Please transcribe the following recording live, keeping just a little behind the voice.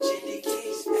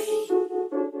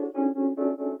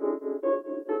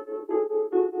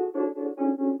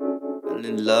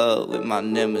in love with my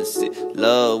nemesis.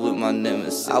 Love with my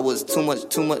nemesis. I was too much.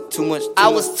 I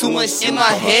was too much in my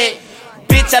head.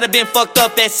 Bitch, I'd have been fucked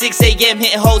up at 6 a.m.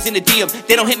 hitting hoes in the DM.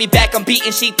 They don't hit me back, I'm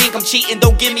beating. She think I'm cheating.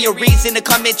 Don't give me a reason to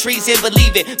commit treason.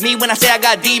 Believe it, me when I say I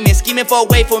got demons, scheming for a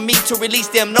way for me to release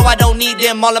them. No, I don't need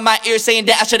them. All in my ears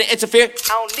saying that I should've interfered.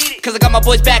 I don't need it, cause I got my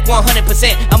boys back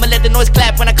 100%. I'ma let the noise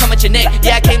clap when I come at your neck.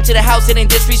 Yeah, I came to the house, it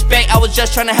ain't disrespect. I was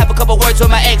just trying to have a couple words with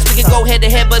my ex. We can go head to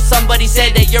head, but somebody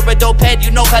said that you're a dope head.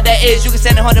 You know how that is. You can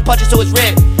send 100 punches to his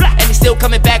rib, and he's still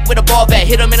coming back with a ball bat.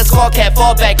 Hit him in a skull cap,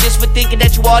 fall back. Just for thinking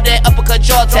that you all that uppercut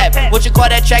jaw tap. What you call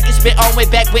that track? You spit on way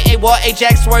back with A-Wall,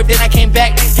 Ajax swerve, then I came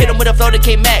back. Hit him with a flow that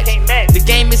came max. The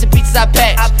game is the pizzas I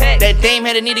patch. That dame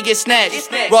had a need to get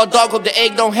snatched. Raw dog, hope the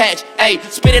egg don't hatch. Ayy,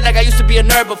 spit it like I used to be a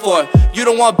nerd before. You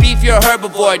don't want beef, you're a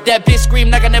herbivore. That bitch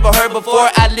scream like I never heard before.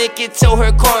 I lick it till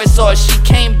her core is sore. She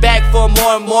came back for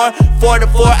more and more. 4 to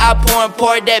 4, I pour and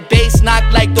pour. That bass knock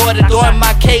like door to door.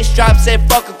 My case drop, said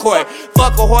fuck a chord.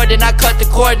 Fuck a whore, then I cut the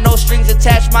cord. No strings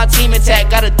attached, my team intact.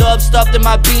 Got a dub stuffed in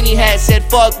my beanie hat. Said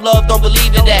fuck love, don't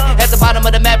believe in that. At the bottom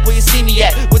of the map where you see me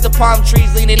at, with the palm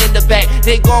trees leaning in the back.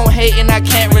 They gon' hate and I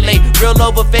can't relate. Real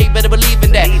over fake, better believe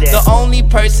in that. The only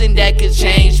person that could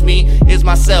change me is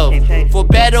myself. For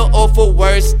better or for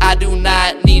worse, I do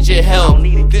not need your help.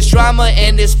 This drama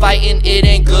and this fighting, it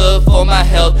ain't good for my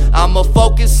health. I'ma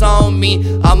focus on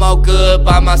me, I'm all good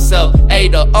by myself. Hey,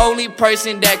 the only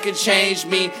person that could change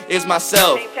me is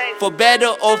myself. For better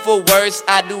or for worse,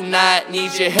 I do not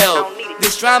need your help.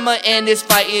 This drama and this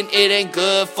fighting, it ain't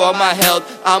good for my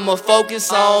health. I'ma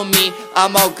focus on me,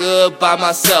 I'm all good by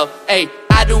myself. Hey,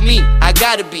 I do me, I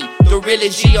gotta be the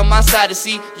realest G on my side to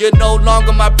see. You're no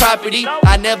longer my property.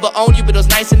 I never owned you, but it was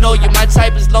nice to know you. My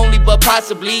type is lonely, but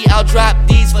possibly I'll drop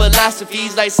these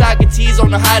philosophies like Socrates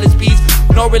on the hottest piece.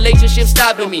 No relationship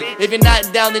stopping me. If you're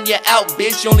not down, then you're out,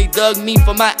 bitch. You only dug me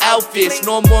for my outfits.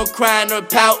 No more crying or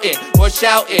pouting or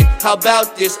shouting. How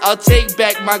about this? I'll take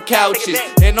back my couches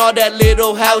and all that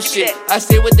little house shit. I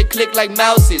sit with the click like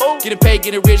mouses. Getting paid,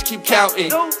 getting rich, keep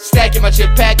counting. Stacking my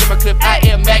chip, packing my clip. I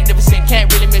am magnificent,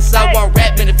 can't really miss. I want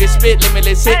rap benefits, spit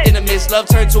limitless, hit in the mist. Love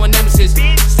turned to a nemesis.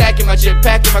 Stacking my chip,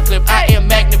 packing my clip. I am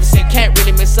magnificent, can't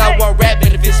really miss. I want rap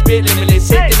benefits, spit limitless,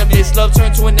 hit in the mist. Love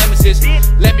turned to a nemesis.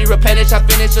 Let me replenish, I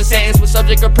finish a sentence with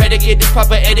subject or predicate. This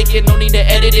proper etiquette, no need to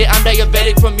edit it. I'm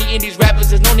diabetic from meeting these rappers,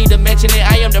 there's no need to mention it.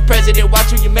 I am the president,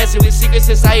 watch who you messing with. Secret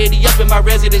society up in my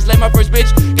residence. Let my first bitch,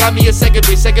 got me a second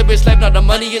bitch. Second bitch left, now the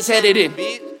money is headed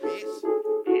in.